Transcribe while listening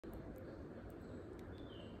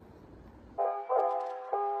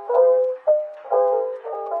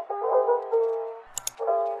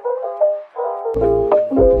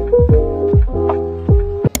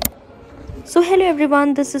So hello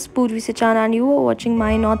everyone, this is Poorvi Sachan and you are watching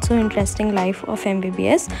my not so interesting life of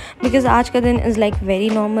MBBS because aaj ka din is like very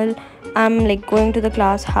normal. I'm like going to the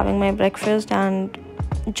class, having my breakfast and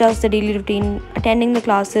just the daily routine, attending the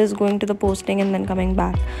classes, going to the posting and then coming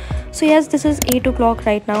back. So yes, this is 8 o'clock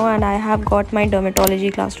right now and I have got my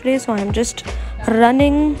dermatology class today, so I'm just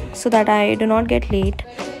running so that I do not get late.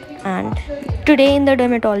 And today in the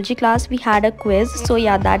dermatology class we had a quiz, so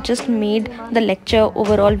yeah, that just made the lecture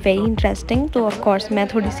overall very interesting. So of course मैं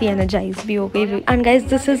थोड़ी सी energized भी हो गई. And guys,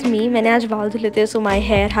 this is me. मैंने आज बाल धुले थे, so my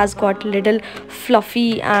hair has got little fluffy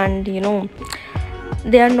and you know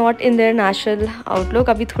they are not in their natural outlook.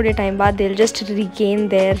 अभी थोड़े time बाद they'll just regain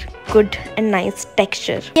their good and nice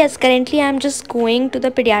texture. Yes, currently I'm just going to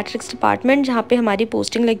the pediatrics department जहाँ पे हमारी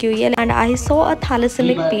posting लगी हुई है. And I saw a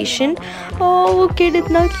thalassaemic patient. Oh, वो kid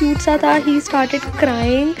इतना cute सा था. He started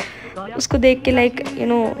crying. उसको देख के like you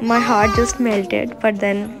know my heart just melted. But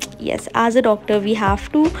then yes, as a doctor we have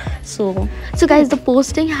to. So guys, the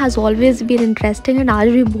posting has always been interesting and आज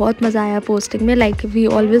भी बहुत मज़ा आया posting में. Like we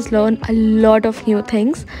always learn a lot of new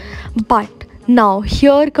things. But now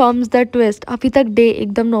here comes the twist. अभी तक day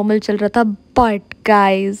एकदम normal चल रहा था, but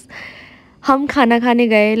guys हम खाना खाने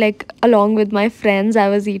गए like along with my friends. I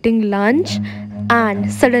was eating lunch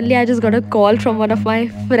and suddenly I just got a call from one of my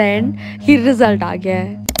friend. He result आ गया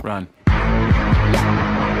है. Run.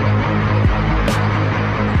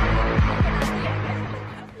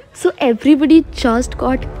 So everybody just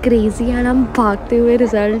got crazy and हम भागते हुए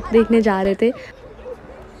result देखने जा रहे थे.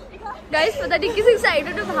 Guys पता नहीं किस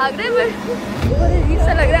एक्साइटेड में भाग रहे हैं, बट अजीब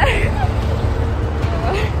सा लग रहा है.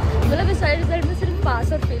 मतलब इस रिजल्ट में सिर्फ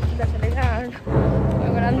पास और फेल पता चलेगा.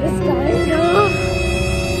 और I'm just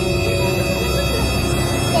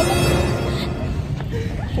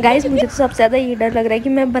गाइस मुझे तो सबसे ज़्यादा ये डर लग रहा है कि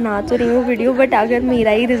मैं बना तो रही हूँ वीडियो, बट अगर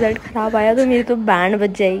मेरा ही रिजल्ट ख़राब आया तो मेरी तो बैंड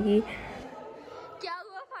बज जाएगी.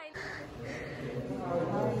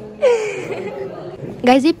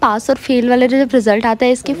 गाइज ये पास और फेल वाला जब रिजल्ट आता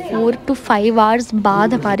है इसके 4 to 5 आवर्स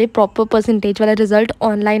बाद हमारे प्रॉपर परसेंटेज वाला रिजल्ट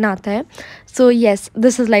ऑनलाइन आता है. So yes,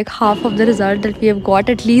 this is like half of the result that we have got.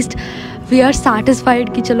 At least we are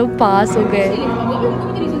satisfied कि चलो पास हो गए.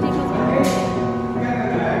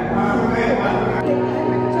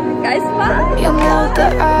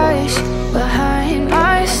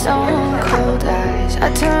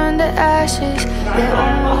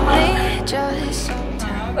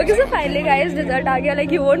 Okay so finally guys result आ गया.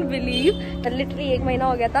 Like you won't believe, literally 1 महीना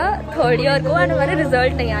हो गया था थर्ड ईयर को एंड हमारा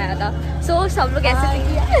रिजल्ट नहीं आया था. सो सब लोग ऐसे थे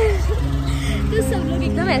तो सब लोग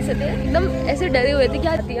एकदम ऐसे थे, एकदम ऐसे डरे हुए थे कि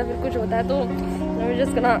आती है फिर कुछ होता है तो we're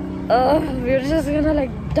just gonna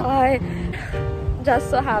like die.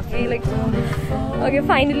 Just so happy, like okay,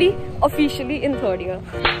 finally officially in third year.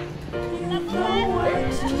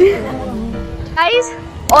 Guys,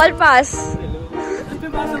 all pass.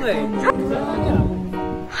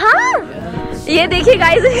 हाँ, ये देखिए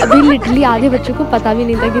गाइस, अभी लिटरली आधे बच्चों को पता भी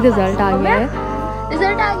नहीं था कि रिजल्ट आ गया है.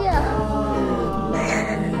 रिजल्ट आ गया.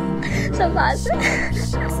 सब पास.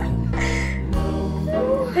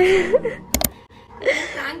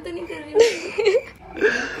 प्रैंक तो नहीं कर रही.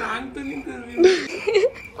 प्रैंक तो नहीं कर रही.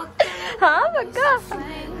 हाँ पक्का.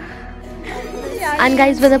 And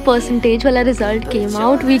guys, when the percentage wala result came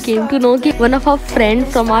out, we came to know that one of our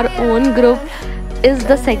friends from our own group is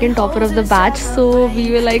the second topper of the batch. So we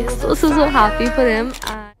were like so happy for him.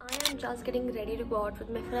 I am just getting ready to go out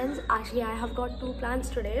with my friends. Actually, I have got 2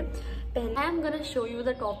 plans today. I am gonna show you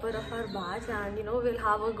the topper of our batch and you know we'll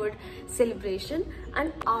have a good celebration.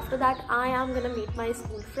 And after that I am gonna meet my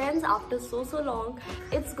school friends after so long.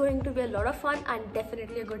 It's going to be a lot of fun and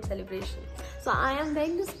definitely a good celebration. So I am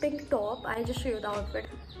wearing this pink top. I'll just show you the outfit.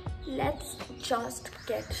 Let's just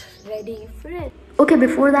get ready for it. Okay,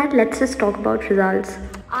 before that let's just talk about results.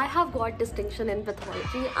 I have got distinction in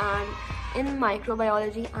pathology and in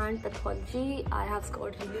microbiology and pathology I have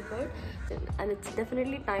scored really good and it's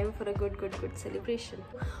definitely time for a good celebration.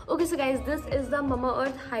 Okay, so guys, this is the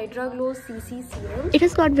Mamaearth Hydra Glow CC Serum. It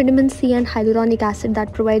has got vitamin C and hyaluronic acid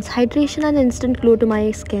that provides hydration and instant glow to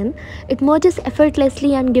my skin. It merges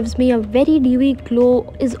effortlessly and gives me a very dewy glow,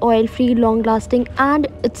 is oil free, long lasting and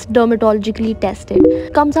it's dermatologically tested.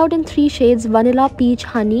 Comes out in 3 shades: vanilla, peach,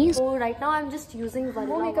 honey. So right now I'm just using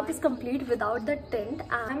vanilla. My makeup is complete without the tint.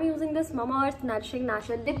 I'm using this Mamaearth Nourishing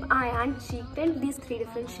Natural Lip, Eye and Cheek Tint. These 3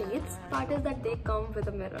 different shades. Part is that they come with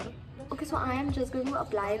a mirror. Okay, so I am just going to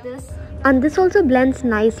apply this. And this also blends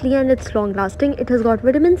nicely and it's long lasting. It has got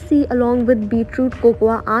vitamin C along with beetroot,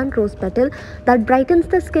 cocoa and rose petal that brightens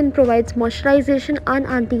the skin, provides moisturization and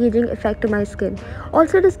anti-aging effect to my skin.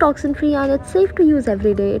 Also it is toxin free and it's safe to use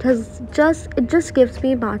every day. It just gives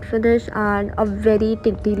me matte finish and a very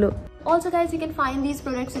tinty look. Also guys, you can find these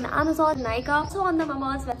products in Amazon, Nykaa, also on the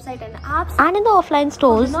Mamaearth website and apps, and in the offline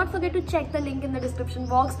stores. Do not forget to check the link in the description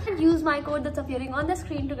box and use my code that's appearing on the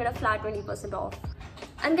screen to get a flat 20% off.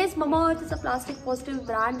 And guys, Mamaearth is a plastic positive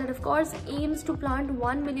brand that of course aims to plant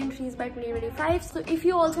 1 million trees by 2025. So if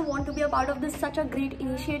you also want to be a part of this such a great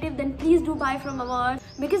initiative, then please do buy from Mamaearth,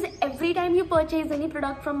 because every time you purchase any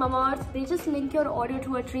product from Mamaearth, they just link your order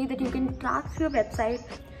to a tree that you can track through your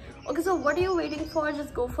website. Okay, so what are you waiting for?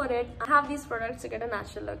 Just go for it. I have these products to get a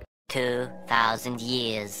natural look. 2,000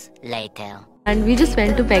 years later. And we just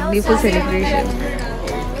went to Peggy for celebration.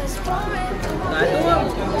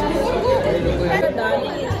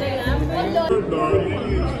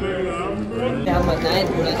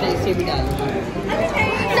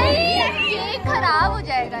 ये खराब हो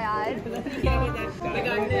जाएगा यार।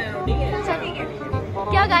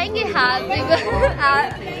 क्या गाएंगे? Happy birthday.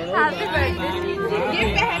 ये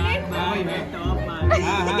पहले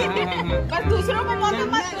बस दूसरों को मौका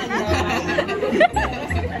मत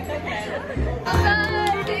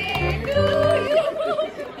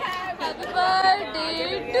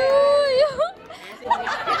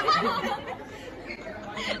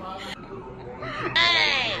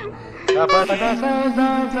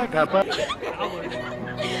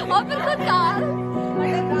और फिर खुद का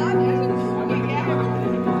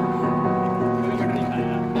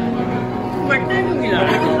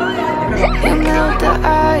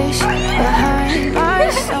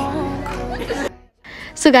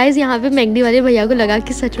So guys, यहाँ पे मैगडी वाले भैया को लगा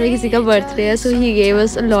कि सच में किसी का बर्थडे है, so he gave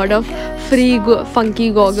us a lot of free funky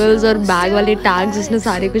goggles और बैग वाले टैग्स, जिसने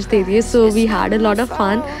सारे कुछ दे दिए. So we had a lot of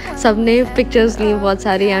fun. सबने पिक्चर्स ली बहुत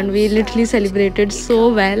सारी and we literally celebrated so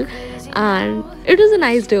well and it was a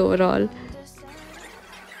nice day overall.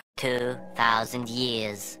 2,000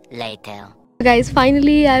 years later. Guys,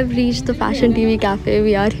 finally I've reached the Fashion TV cafe.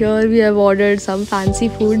 We are here. We have ordered some fancy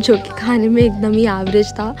food जो कि खाने में एकदम ही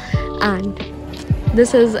average था, and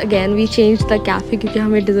this is again we changed the cafe क्योंकि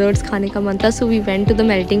हमें desserts खाने का मन था, so we went to the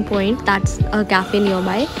Melting Point. That's a cafe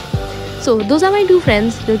nearby. So those are my two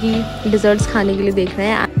friends जो कि desserts खाने के लिए देख रहे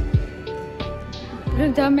हैं.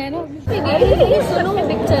 जब मैं ना सुनो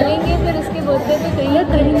चलेंगे फिर इसके बर्थडे पे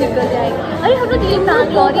कहीं निकल जाएगा. अरे हम लोग ये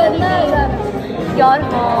बैंगलोर यार,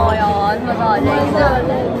 हाँ यार मजा आ जाएगा यार.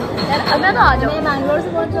 अब मैं तो आ जाऊँ. मैं बैंगलोर से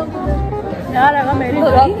पहुँच जाऊँगी यार. अगर मेरी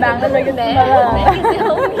बैंगलोर लगे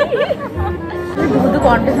दूध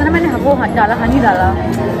कॉन्टेस्ट है ना, मैंने वो डाला, हनी डाला,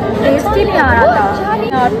 टेस्ट ही नहीं आ रहा था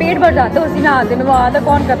यार. पेट भर जाता है उसी में आधे में, वो आधा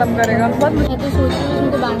कौन खत्म करेगा. बहुत मैं तो सोच रही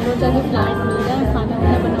हूँ बैंगलोर जाके फ्लैट मिल जाए, खाना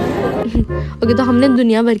वाना बनाऊँ. ओके, तो हमने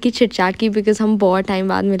दुनिया भर की चिट चैट की बिकॉज हम बहुत टाइम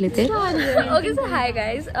बाद मिले थे. ओके, सो हाय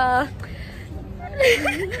गाइस.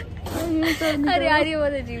 अरे यार ये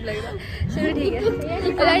बहुत अजीब लग रहा है. चलो ठीक है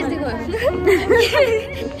गाइस, देखो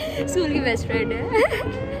स्कूल की बेस्ट फ्रेंड है.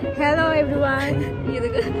 Hello everyone. ये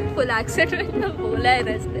देखो फुल एक्सेंट में बोला है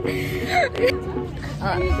रास्ते.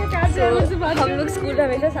 हम लोग स्कूल में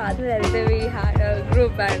हमेशा साथ में रहते थे. We had a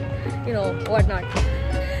group and you know what not.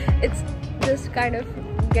 It's just kind of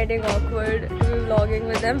getting awkward vlogging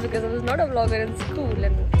with them because I was not a vlogger in school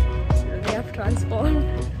and they have transformed.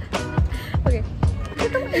 Okay.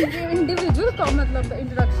 Individual का मतलब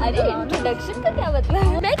introduction. अरे introduction का क्या मतलब?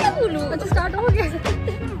 मैं क्या बोलूँ? अच्छा स्टार्ट हो गया.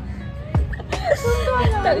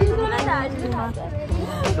 तभी बोला था आज भी.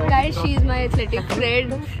 Guys, she is my athletic friend.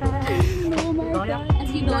 Oh my God.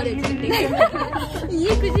 She not athletic.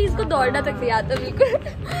 ये कुछ इसको दौड़ना तक नहीं आता बिल्कुल.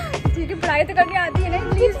 ठीक है, पढ़ाई तो करनी आती है ना.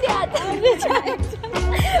 इंग्लिश क्या आता है?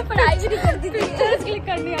 पढ़ाई भी नहीं करती थी. पिक्चर्स क्लिक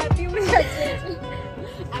करनी आती है मुझे.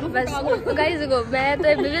 बस गाइस देखो, मैं तो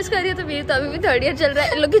MBBS कर रही हूँ, तो मेरी तो अभी भी 3rd ईयर चल रहा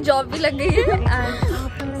है. इन लोग की जॉब भी लग गई है.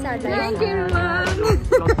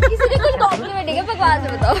 किसी ने कुछ कॉम्प्लीमेंट है क्या? बकवास है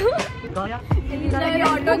बताओ.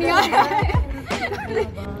 ऑटो नहीं आया.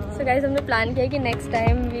 सो गाइस, हमने प्लान किया कि नेक्स्ट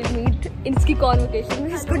टाइम वी मीट इसकी कॉन्वोकेशन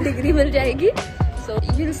में इसको डिग्री मिल जाएगी. So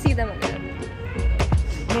you will see them again.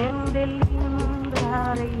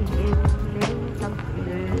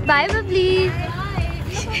 Bye Babli.